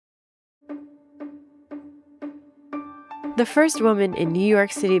the first woman in New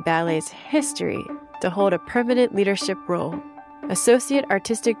York City Ballet's history to hold a permanent leadership role. Associate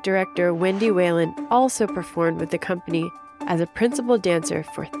Artistic Director Wendy Whelan also performed with the company as a principal dancer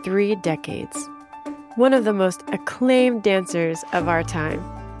for 3 decades. One of the most acclaimed dancers of our time,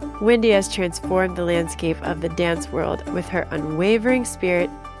 Wendy has transformed the landscape of the dance world with her unwavering spirit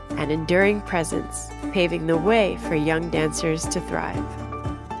and enduring presence, paving the way for young dancers to thrive.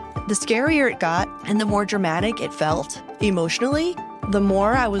 The scarier it got and the more dramatic it felt emotionally, the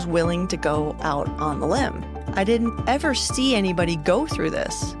more I was willing to go out on the limb. I didn't ever see anybody go through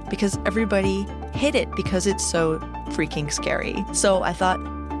this because everybody hid it because it's so freaking scary. So I thought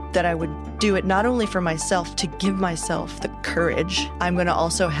that I would do it not only for myself, to give myself the courage. I'm going to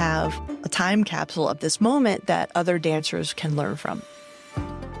also have a time capsule of this moment that other dancers can learn from.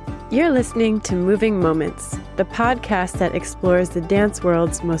 You're listening to Moving Moments, the podcast that explores the dance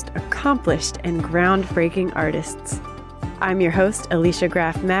world's most accomplished and groundbreaking artists. I'm your host, Alicia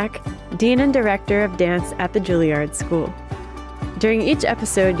Graff Mack, Dean and Director of Dance at the Juilliard School. During each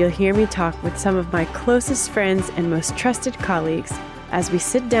episode, you'll hear me talk with some of my closest friends and most trusted colleagues as we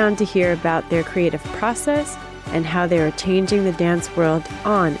sit down to hear about their creative process and how they are changing the dance world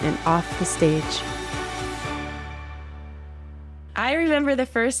on and off the stage. I remember the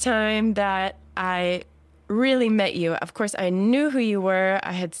first time that I really met you. Of course, I knew who you were.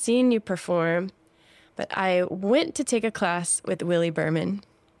 I had seen you perform, but I went to take a class with Willie Berman,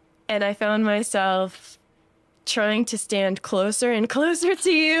 and I found myself trying to stand closer and closer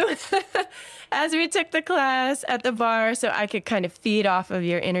to you as we took the class at the bar so I could kind of feed off of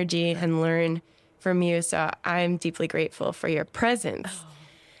your energy and learn from you. So I'm deeply grateful for your presence. Oh.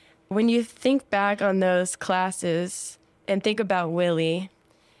 When you think back on those classes and think about Willie,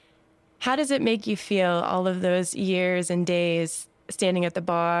 how does it make you feel all of those years and days standing at the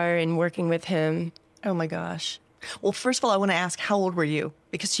bar and working with him? Oh my gosh. Well, first of all, I want to ask, how old were you?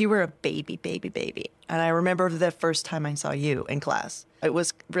 Because you were a baby. And I remember the first time I saw you in class. It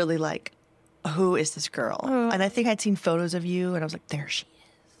was really like, who is this girl? Oh. And I think I'd seen photos of you, and I was like, there she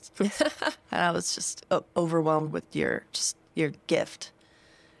is. And I was just overwhelmed with your gift.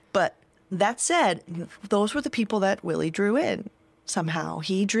 But that said, those were the people that Willie drew in somehow.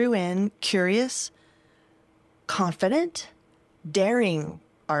 He drew in curious, confident, daring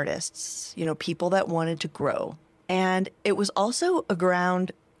artists, people that wanted to grow. And it was also a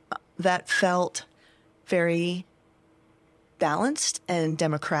ground that felt very balanced and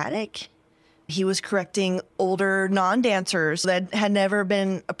democratic. He was correcting older non-dancers that had never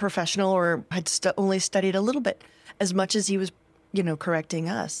been a professional or had only studied a little bit, as much as he was, correcting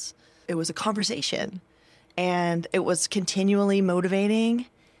us. It was a conversation, and it was continually motivating.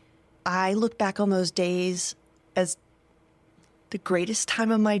 I look back on those days as the greatest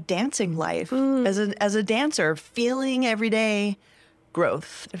time of my dancing life as a dancer, feeling every day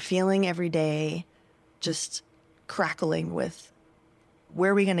growth, feeling every day just crackling with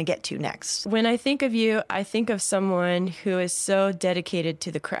where are we going to get to next. When I think of you, I think of someone who is so dedicated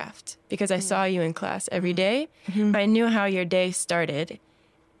to the craft because I saw you in class every day. Mm-hmm. I knew how your day started,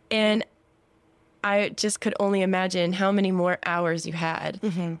 and I just could only imagine how many more hours you had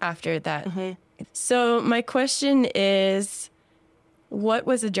after that. Mm-hmm. So my question is, what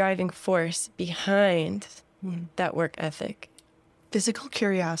was the driving force behind that work ethic? Physical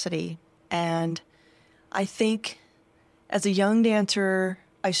curiosity. And I think as a young dancer,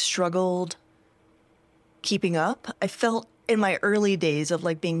 I struggled keeping up. I felt in my early days of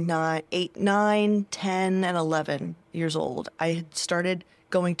being 8, 9, 10, and 11 years old, I had started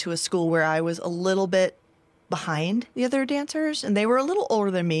going to a school where I was a little bit behind the other dancers, and they were a little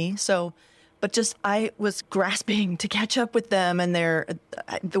older than me. But I was grasping to catch up with them and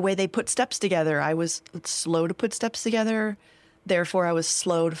the way they put steps together. I was slow to put steps together. Therefore, I was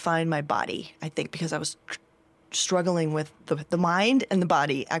slow to find my body, I think, because I was struggling with the mind and the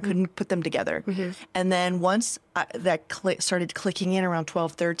body. I couldn't put them together. Mm-hmm. And then once that started clicking in around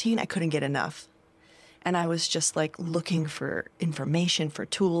 12, 13, I couldn't get enough. And I was just looking for information, for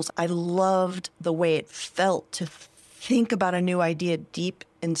tools. I loved the way it felt to think about a new idea deep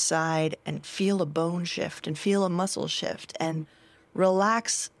inside and feel a bone shift and feel a muscle shift and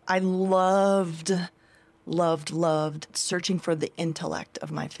relax. I loved searching for the intellect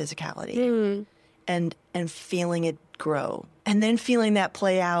of my physicality and feeling it grow. And then feeling that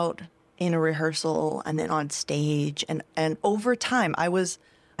play out in a rehearsal and then on stage. And over time, I was,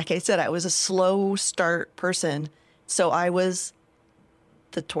 like I said, I was a slow start person. So I was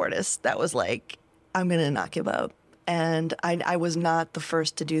the tortoise that was I'm going to not give up. And I was not the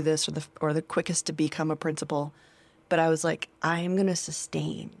first to do this or the quickest to become a principal, but I was I'm going to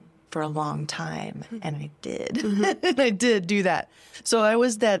sustain for a long time. And I did. And I did do that. So I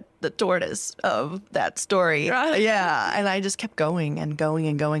was the tortoise of that story. Yeah. And I just kept going and going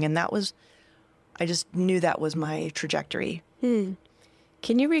and going. And I just knew that was my trajectory. Can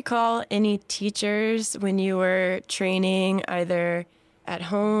you recall any teachers when you were training, either at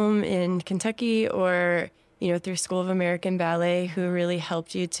home in Kentucky or, through School of American Ballet, who really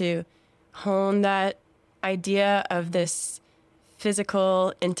helped you to hone that idea of this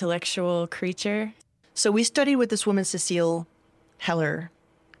physical, intellectual creature? So we studied with this woman, Cecile Heller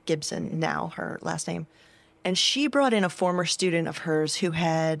Gibson, now her last name. And she brought in a former student of hers who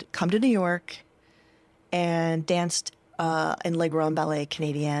had come to New York and danced in Le Grand Ballet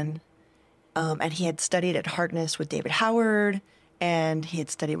Canadien. And he had studied at Harkness with David Howard, and he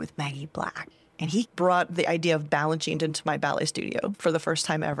had studied with Maggie Black. And he brought the idea of balancing into my ballet studio for the first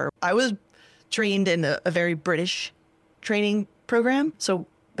time ever. I was trained in a very British training program, so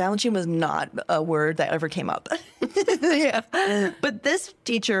balancing was not a word that ever came up. Yeah. But this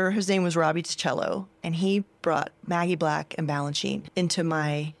teacher, his name was Robbie Ticello, and he brought Maggie Black and balancing into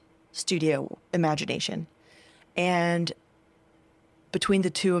my studio imagination. And between the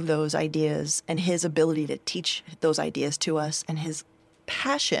two of those ideas and his ability to teach those ideas to us and his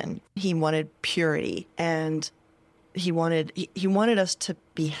passion, he wanted purity, and he wanted us to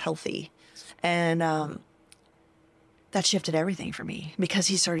be healthy. And that shifted everything for me, because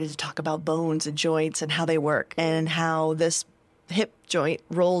he started to talk about bones and joints and how they work, and how this hip joint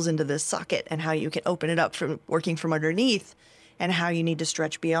rolls into this socket, and how you can open it up from working from underneath, and how you need to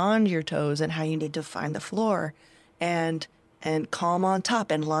stretch beyond your toes, and how you need to find the floor and calm on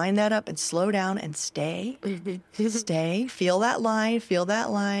top and line that up and slow down and stay, stay, feel that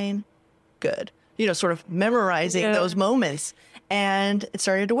line. Good. Sort of memorizing those moments. And it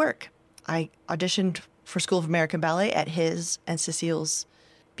started to work. I auditioned for School of American Ballet at his and Cecile's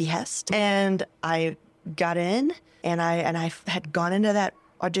behest. And I got in, and I had gone into that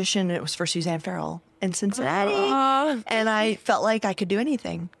audition. It was for Suzanne Farrell in Cincinnati. And I felt like I could do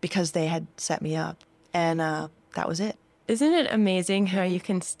anything because they had set me up. And that was it. Isn't it amazing how you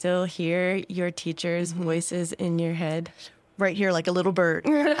can still hear your teachers' voices in your head? Right here, like a little bird.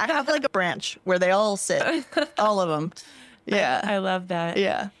 I have like a branch where they all sit, all of them. Yeah. I love that.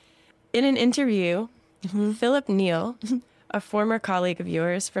 Yeah. In an interview, Philip Neal, a former colleague of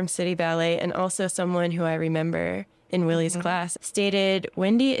yours from City Ballet and also someone who I remember in Willie's class, stated,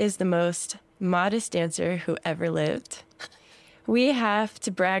 "Wendy is the most modest dancer who ever lived. We have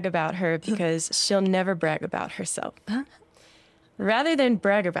to brag about her because she'll never brag about herself." Rather than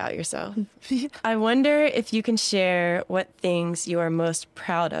brag about yourself, I wonder if you can share what things you are most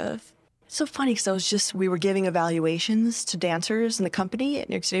proud of. It's so funny because we were giving evaluations to dancers in the company at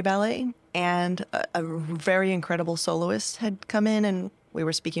New York City Ballet, and a very incredible soloist had come in, and we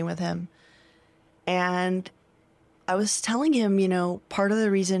were speaking with him. And I was telling him, part of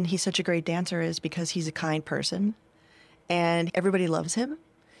the reason he's such a great dancer is because he's a kind person, and everybody loves him,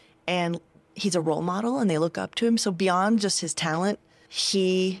 and he's a role model, and they look up to him. So beyond just his talent,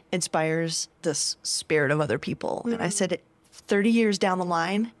 he inspires this spirit of other people. And I said, 30 years down the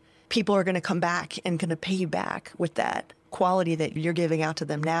line, people are going to come back and going to pay you back with that quality that you're giving out to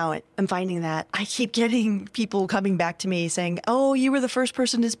them now. And I'm finding that I keep getting people coming back to me saying, "Oh, you were the first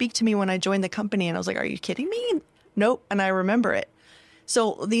person to speak to me when I joined the company." And I was like, "Are you kidding me?" Nope. And I remember it.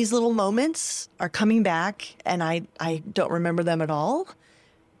 So these little moments are coming back, and I don't remember them at all.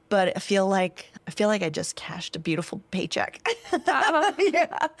 But I feel like I just cashed a beautiful paycheck.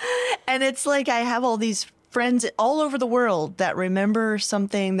 Yeah. And it's like I have all these friends all over the world that remember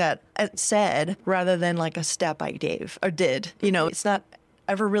something that I said rather than like a step I gave or did. It's not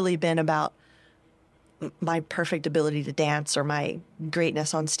ever really been about my perfect ability to dance or my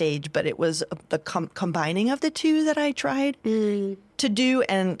greatness on stage, but it was the combining of the two that I tried to do.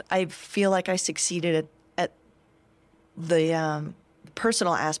 And I feel like I succeeded at the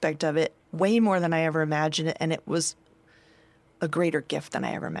personal aspect of it way more than I ever imagined it. And it was a greater gift than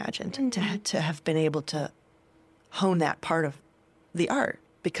I ever imagined to have been able to hone that part of the art,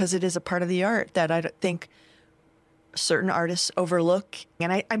 because it is a part of the art that I think certain artists overlook.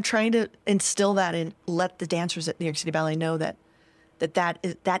 And I'm trying to instill that and let the dancers at New York City Ballet know that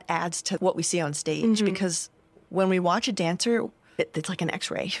adds to what we see on stage. Because when we watch a dancer, it's like an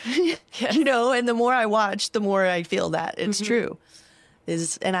X-ray, and the more I watch, the more I feel that it's true.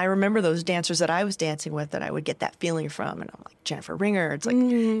 And I remember those dancers that I was dancing with that I would get that feling from. And I'm like, Jennifer Ringer, it's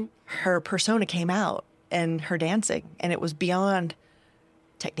like her persona came out and her dancing, and it was beyond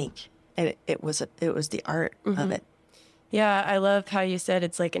technique. And it was the art of it. Yeah, I love how you said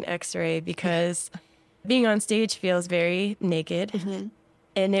it's like an X-ray, because being on stage feels very naked.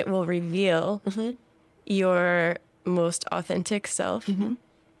 and it will reveal your most authentic self.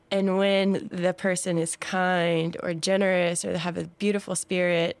 And when the person is kind or generous or they have a beautiful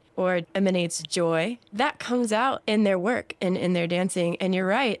spirit or emanates joy, that comes out in their work and in their dancing. And you're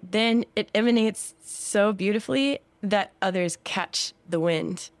right, then it emanates so beautifully that others catch the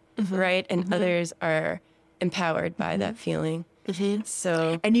wind, right? And others are empowered by that feeling.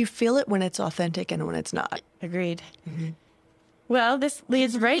 So, And you feel it when it's authentic and when it's not. agreed. Well, this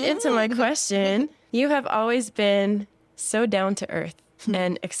leads right into my question. You have always been so down to earth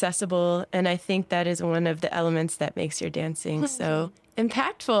and accessible, and I think that is one of the elements that makes your dancing so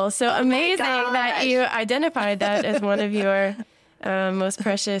impactful. So amazing that you identified that as one of your most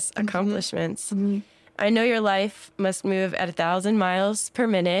precious accomplishments. I know your life must move at 1,000 miles per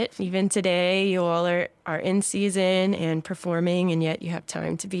minute. Even today, you all are in season and performing, and yet you have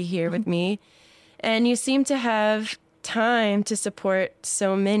time to be here with me. And you seem to have time to support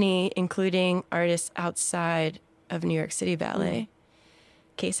so many, including artists outside of New York City Ballet.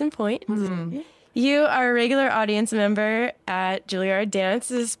 Case in point, you are a regular audience member at Juilliard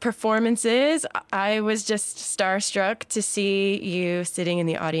Dance's performances. I was just starstruck to see you sitting in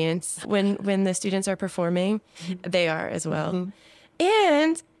the audience when the students are performing. They are as well.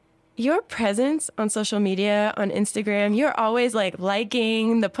 And your presence on social media, on Instagram, you're always like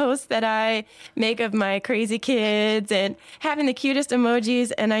liking the posts that I make of my crazy kids and having the cutest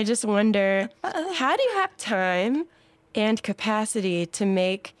emojis. And I just wonder, how do you have time and capacity to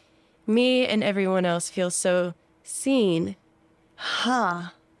make me and everyone else feel so seen?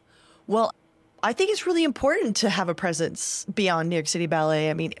 Well, I think it's really important to have a presence beyond New York City Ballet.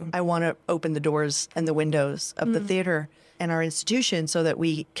 I mean, I want to open the doors and the windows of the theater and our institution so that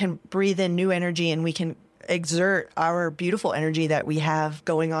we can breathe in new energy and we can exert our beautiful energy that we have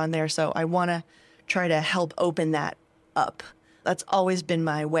going on there. So I want to try to help open that up. That's always been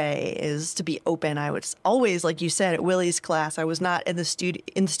my way, is to be open. I was always, like you said, at Willie's class. I was not in the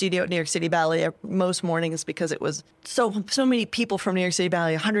studio at New York City Ballet most mornings because it was so many people from New York City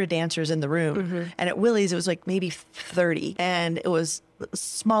Ballet, 100 dancers in the room. And at Willie's, it was like maybe 30. And it was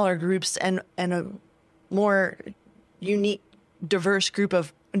smaller groups and a more unique, diverse group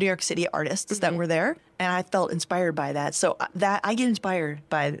of New York City artists that were there. And I felt inspired by that. So that I get inspired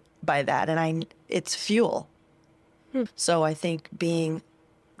by that. And it's fuel. So I think being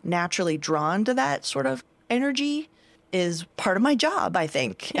naturally drawn to that sort of energy is part of my job, I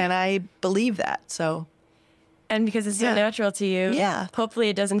think. And I believe that. So. And because it's so natural to you, hopefully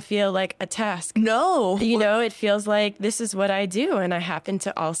it doesn't feel like a task. No. You know, it feels like this is what I do. And I happen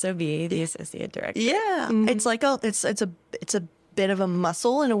to also be the associate director. Yeah. It's like, it's a bit of a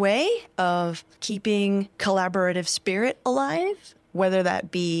muscle in a way of keeping collaborative spirit alive. Whether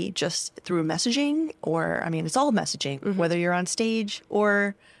that be just through messaging or, I mean, it's all messaging, whether you're on stage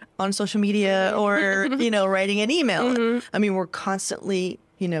or on social media or, writing an email. I mean, we're constantly,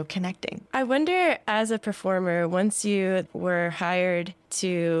 connecting. I wonder, as a performer, once you were hired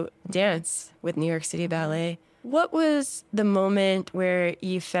to dance with New York City Ballet, what was the moment where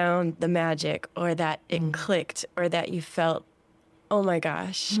you found the magic or that it clicked or that you felt, oh my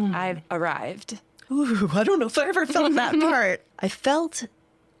gosh, I've arrived? Ooh, I don't know if I ever felt that part. I felt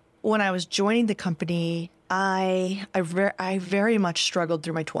when I was joining the company, I very much struggled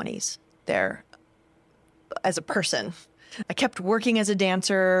through my 20s there as a person. I kept working as a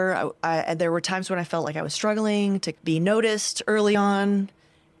dancer. There were times when I felt like I was struggling to be noticed early on.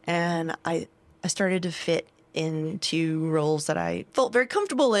 And I started to fit into roles that I felt very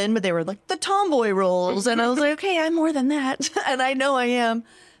comfortable in, but they were like the tomboy roles. And I was like, okay, I'm more than that. And I know I am.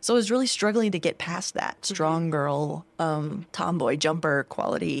 So I was really struggling to get past that strong girl, tomboy jumper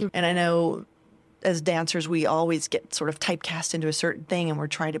quality. And I know as dancers, we always get sort of typecast into a certain thing and we're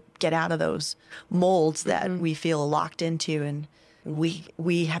trying to get out of those molds that we feel locked into. And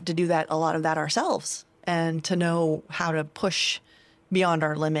we have to do a lot of that ourselves, and to know how to push beyond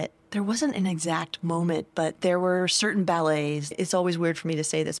our limit. There wasn't an exact moment, but there were certain ballets. It's always weird for me to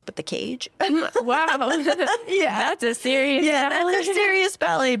say this, but The Cage. Wow. Yeah. That's a serious ballet. That's a serious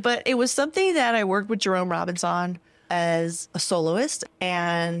ballet. But it was something that I worked with Jerome Robbins on as a soloist.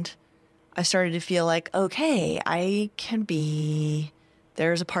 And I started to feel like, okay,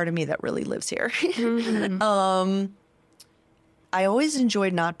 there's a part of me that really lives here. I always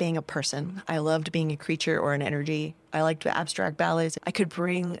enjoyed not being a person. I loved being a creature or an energy. I liked the abstract ballets. I could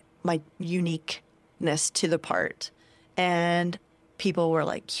bring my uniqueness to the part. And people were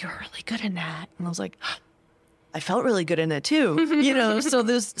like, you're really good in that. And I was like, I felt really good in it too. So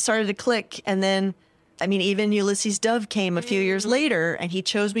this started to click. And then, I mean, even Ulysses Dove came a few years later, and he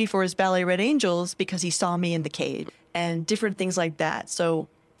chose me for his ballet Red Angels because he saw me in The Cage. and different things like that. So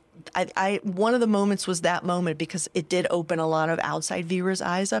I one of the moments was that moment because it did open a lot of outside viewers'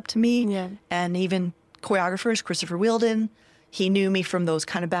 eyes up to me. Yeah. And even choreographers, Christopher Whelan, he knew me from those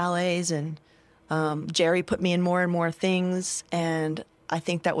kind of ballets, and Jerry put me in more and more things. And I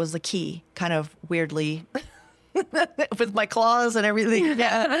think that was the key, kind of weirdly, with my claws and everything.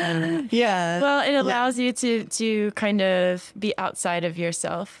 Yeah. Yeah. Well, it allows you to kind of be outside of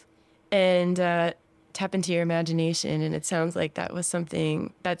yourself and tap into your imagination. And it sounds like that's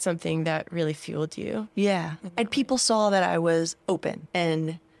something that really fueled you. Yeah. And people saw that I was open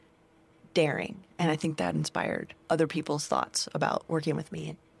and daring. And I think that inspired other people's thoughts about working with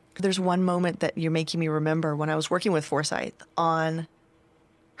me. There's one moment that you're making me remember when I was working with Forsyth on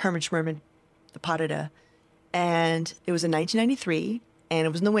Herman Schmerman, the pas de deux. And it was in 1993, and it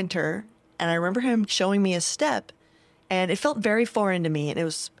was in the winter. And I remember him showing me a step, and it felt very foreign to me. And it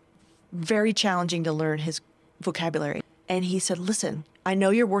was very challenging to learn his vocabulary. And he said, listen, I know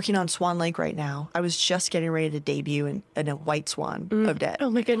you're working on Swan Lake right now. I was just getting ready to debut in a White Swan, Odette. Oh,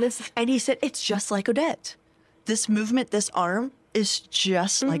 my goodness. And he said, it's just like Odette. This movement, this arm is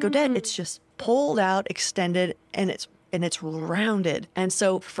just like Odette. It's just pulled out, extended, and it's rounded. And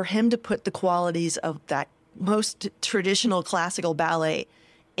so for him to put the qualities of that most traditional classical ballet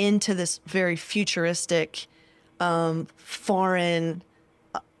into this very futuristic, foreign,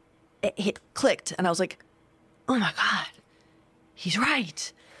 it clicked. And I was like, oh my God, he's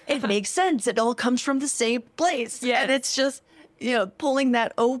right. It makes sense. It all comes from the same place. Yes. And it's just, pulling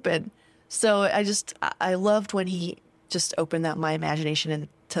that open. So I loved when he just opened my imagination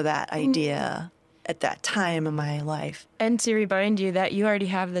into that idea at that time in my life. And to remind you that you already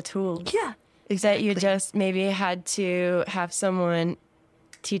have the tools. Yeah, Exactly. That you just maybe had to have someone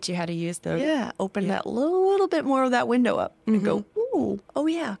teach you how to use them. Yeah, open that little bit more of that window up and go, ooh, oh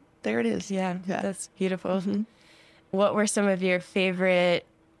yeah, there it is. Yeah, that's beautiful. What were some of your favorite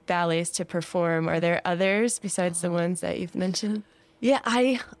ballets to perform? Are there others besides the ones that you've mentioned? Yeah,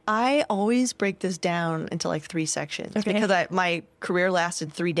 I always break this down into like 3 sections because my career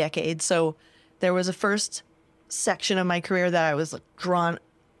lasted 3 decades. So there was a first section of my career that I was drawn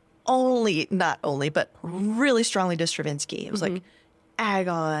not only, but really strongly to Stravinsky. It was like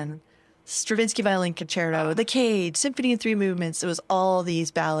Agon, Stravinsky Violin Concerto, The Cage, Symphony in 3 Movements. It was all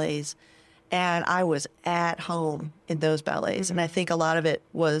these ballets. And I was at home in those ballets. And I think a lot of it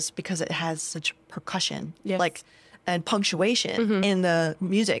was because it has such percussion and punctuation in the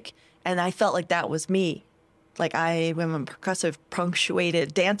music. And I felt like that was me. Like I am a percussive,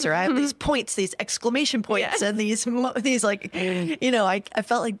 punctuated dancer. I have these points, these exclamation points, and these like, I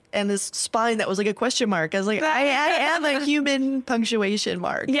felt like, and this spine that was like a question mark. I was like, I am a human punctuation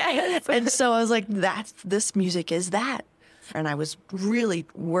mark. Yes. And so I was like, this music is that. And I was really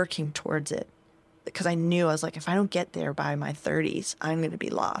working towards it because I knew, I was like, if I don't get there by my 30s, I'm going to be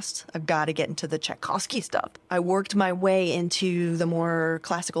lost. I've got to get into the Tchaikovsky stuff. I worked my way into the more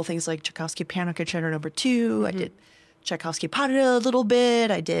classical things like Tchaikovsky Piano Concerto No. 2. I did Tchaikovsky pas de deux a little bit.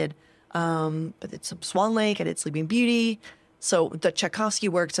 I did some Swan Lake. I did Sleeping Beauty. So the Tchaikovsky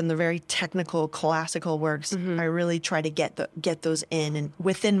works and the very technical classical works, I really try to get those in and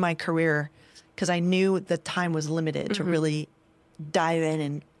within my career because I knew the time was limited to really dive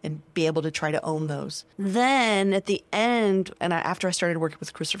in and be able to try to own those. Then at the end, and after I started working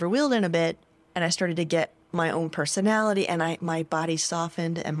with Christopher Whelan a bit, and I started to get my own personality, and my body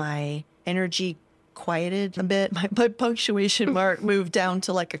softened and my energy quieted a bit, my punctuation mark moved down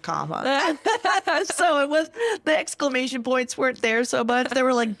to like a comma. So it was, the exclamation points weren't there so much. They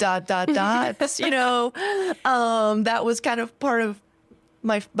were like dots, that was kind of part of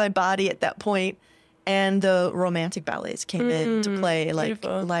my body at that point. And the romantic ballets came into play, like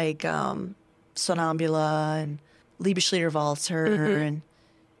Sonnambula and Liebeslieder Waltzer and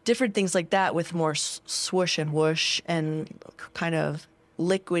different things like that with more swoosh and whoosh and kind of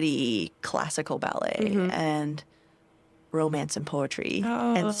liquidy classical ballet and romance and poetry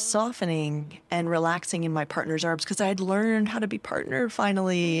and softening and relaxing in my partner's arms because I had learned how to be partnered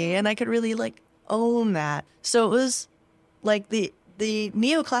finally and I could really like own that. So it was like the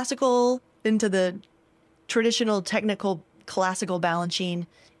neoclassical into the traditional technical classical balancing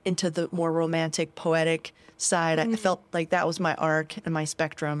into the more romantic poetic side. I felt like that was my arc and my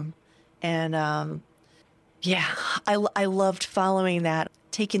spectrum. And I loved following that,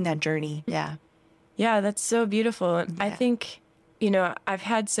 taking that journey. Yeah. Yeah, that's so beautiful. And I think, I've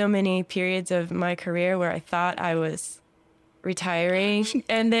had so many periods of my career where I thought I was retiring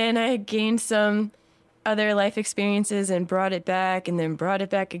and then I gained some other life experiences and brought it back and then brought it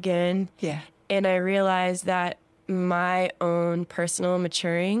back again. Yeah. And I realized that my own personal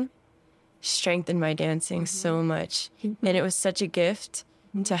maturing strengthened my dancing so much. And it was such a gift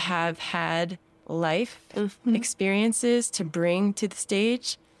to have had life experiences to bring to the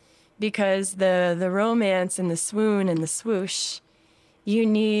stage, because the romance and the swoon and the swoosh, you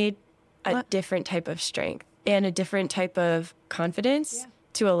need a different type of strength and a different type of confidence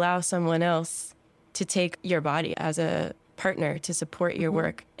to allow someone else to take your body as a partner to support your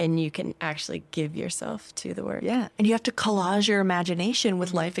work, and you can actually give yourself to the work. Yeah. And you have to collage your imagination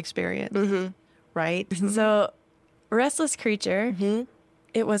with life experience, right? So Restless Creature,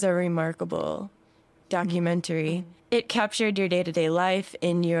 it was a remarkable documentary. It captured your day-to-day life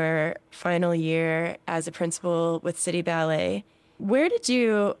in your final year as a principal with City Ballet. Where did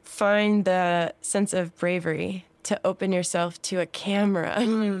you find the sense of bravery to open yourself to a camera?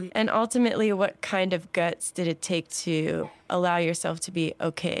 And ultimately, what kind of guts did it take to allow yourself to be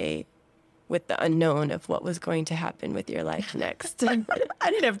okay with the unknown of what was going to happen with your life next? I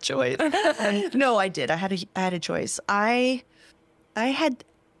didn't have choice. No, I did. I had a choice. I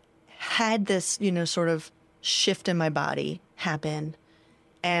had this, sort of shift in my body happen,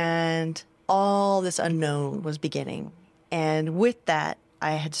 and all this unknown was beginning. And with that,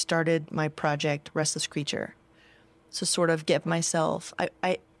 I had started my project, Restless Creature, to sort of get myself,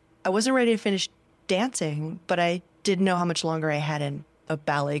 I wasn't ready to finish dancing, but I didn't know how much longer I had in a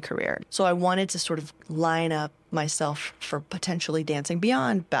ballet career. So I wanted to sort of line up myself for potentially dancing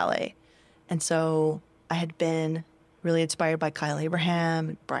beyond ballet. And so I had been really inspired by Kyle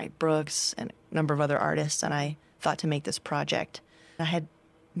Abraham, Brian Brooks, and a number of other artists, and I thought to make this project. I had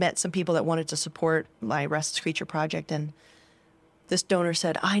met some people that wanted to support my Restless Creature project, and this donor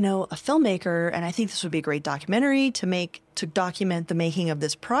said, I know a filmmaker, and I think this would be a great documentary to document the making of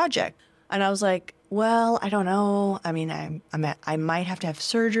this project. And I was like, well, I don't know. I mean, I might have to have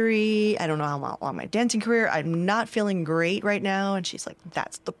surgery. I don't know how long my dancing career. I'm not feeling great right now. And she's like,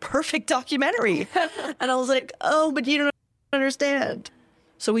 that's the perfect documentary. And I was like, oh, but you don't understand.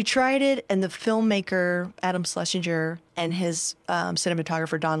 So we tried it, and the filmmaker, Adam Schlesinger, and his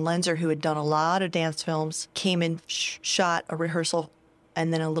cinematographer, Don Lenzer, who had done a lot of dance films, came and shot a rehearsal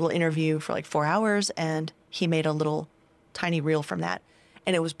and then a little interview for like 4 hours, and he made a little tiny reel from that.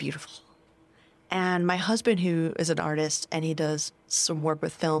 And it was beautiful. And my husband, who is an artist and he does some work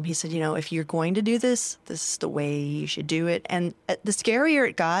with film, he said, if you're going to do this, this is the way you should do it. And the scarier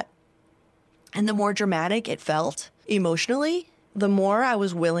it got and the more dramatic it felt emotionally, the more I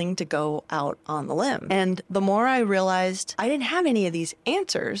was willing to go out on the limb. And the more I realized I didn't have any of these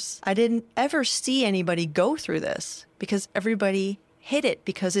answers. I didn't ever see anybody go through this because everybody hid it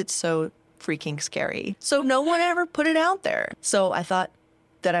because it's so freaking scary. So no one ever put it out there. So I thought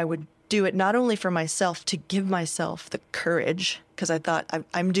that I would do it not only for myself, to give myself the courage, because I thought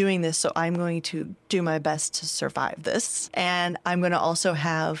I'm doing this, so I'm going to do my best to survive this. And I'm going to also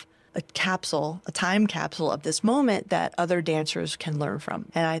have a time capsule of this moment that other dancers can learn from.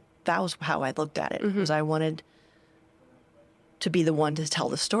 And that was how I looked at it, because I wanted to be the one to tell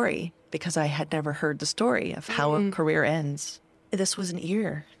the story, because I had never heard the story of how a career ends. This was an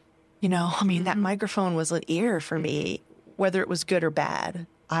ear, that microphone was an ear for me, whether it was good or bad.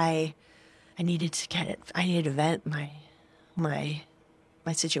 I needed to get it. I needed to vent my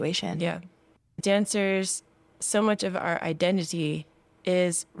situation. Yeah. Dancers, so much of our identity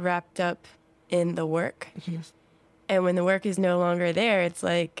is wrapped up in the work. And when the work is no longer there, it's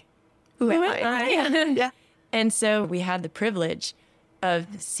like, who am I? Yeah. And so we had the privilege of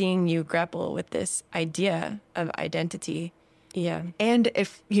seeing you grapple with this idea of identity. Yeah. And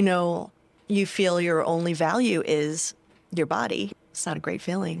if, you feel your only value is your body, it's not a great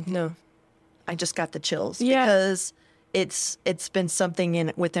feeling. No. I just got the chills. Yeah. Because it's been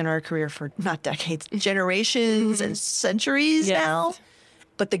something within our career for not decades, generations and centuries now.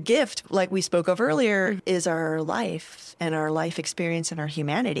 But the gift, like we spoke of earlier, is our life and our life experience and our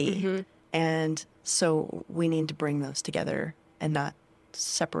humanity. And so we need to bring those together and not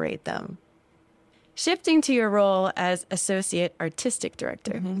separate them. Shifting to your role as Associate Artistic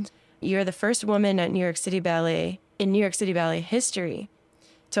Director, you're the first woman at New York City Ballet in New York City Ballet history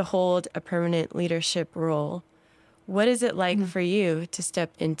to hold a permanent leadership role. What is it like for you to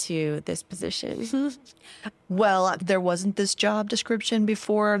step into this position? Well, there wasn't this job description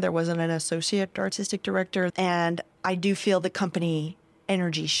before. There wasn't an associate artistic director. And I do feel the company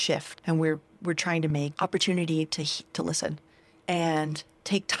energy shift. And we're trying to make opportunity to listen and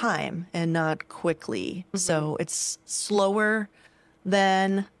take time and not quickly. So it's slower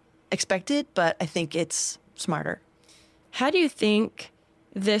than expected, but I think it's smarter. How do you think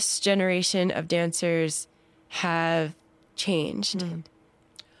this generation of dancers have changed?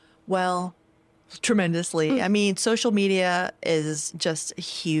 Well, tremendously. I mean, social media is just a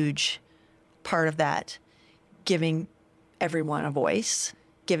huge part of that, giving everyone a voice,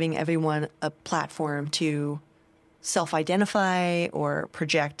 giving everyone a platform to self-identify or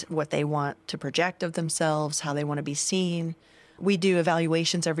project what they want to project of themselves, how they want to be seen. We do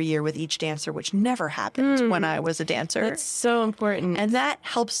evaluations every year with each dancer, which never happened when I was a dancer. It's so important. And that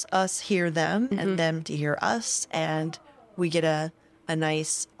helps us hear them and them to hear us. And we get a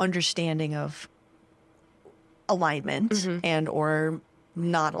nice understanding of alignment and or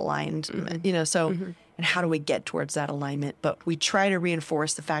not aligned, and how do we get towards that alignment? But we try to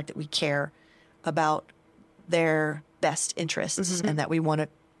reinforce the fact that we care about their best interests and that we want to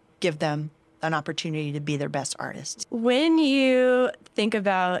give them an opportunity to be their best artists. When you think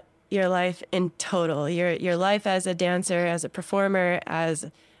about your life in total, your life as a dancer, as a performer, as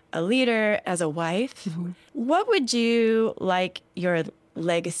a leader, as a wife, what would you like your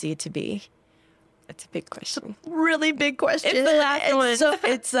legacy to be? That's a big question. Really big question. It's the last one. So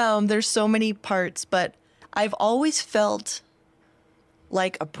it's there's so many parts, but I've always felt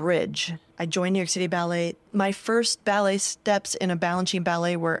like a bridge. I joined New York City Ballet. My first ballet steps in a Balanchine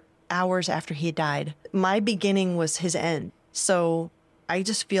ballet were hours after he died. My beginning was his end. So I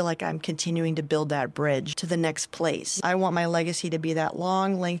just feel like I'm continuing to build that bridge to the next place. I want my legacy to be that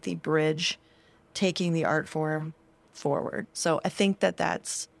long, lengthy bridge taking the art form forward. So I think that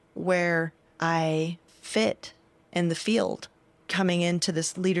that's where I fit in the field coming into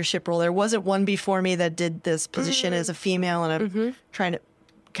this leadership role. There wasn't one before me that did this position as a female, and I'm trying to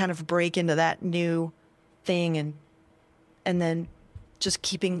kind of break into that new thing and then just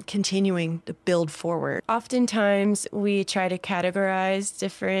continuing to build forward. Oftentimes we try to categorize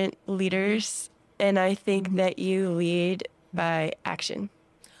different leaders, and I think that you lead by action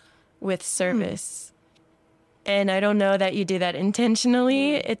with service. And I don't know that you do that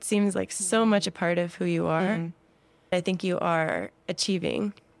intentionally. It seems like so much a part of who you are. I think you are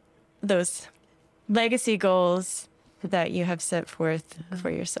achieving those legacy goals that you have set forth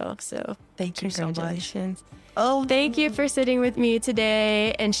for yourself. So thank you so much. Congratulations. Oh, thank you for sitting with me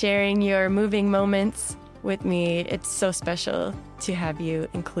today and sharing your moving moments with me. It's so special to have you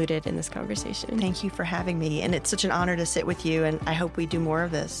included in this conversation. Thank you for having me. And it's such an honor to sit with you. And I hope we do more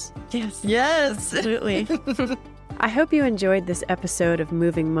of this. Yes. Yes. Absolutely. I hope you enjoyed this episode of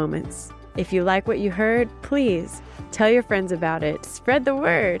Moving Moments. If you like what you heard, please tell your friends about it. Spread the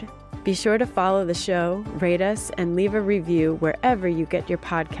word. Be sure to follow the show, rate us, and leave a review wherever you get your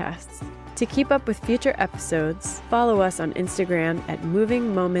podcasts. To keep up with future episodes, follow us on Instagram at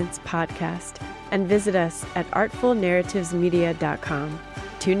Moving Moments Podcast and visit us at artfulnarrativesmedia.com.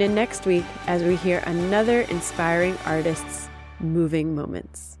 Tune in next week as we hear another inspiring artist's moving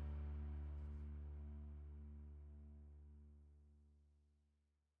moments.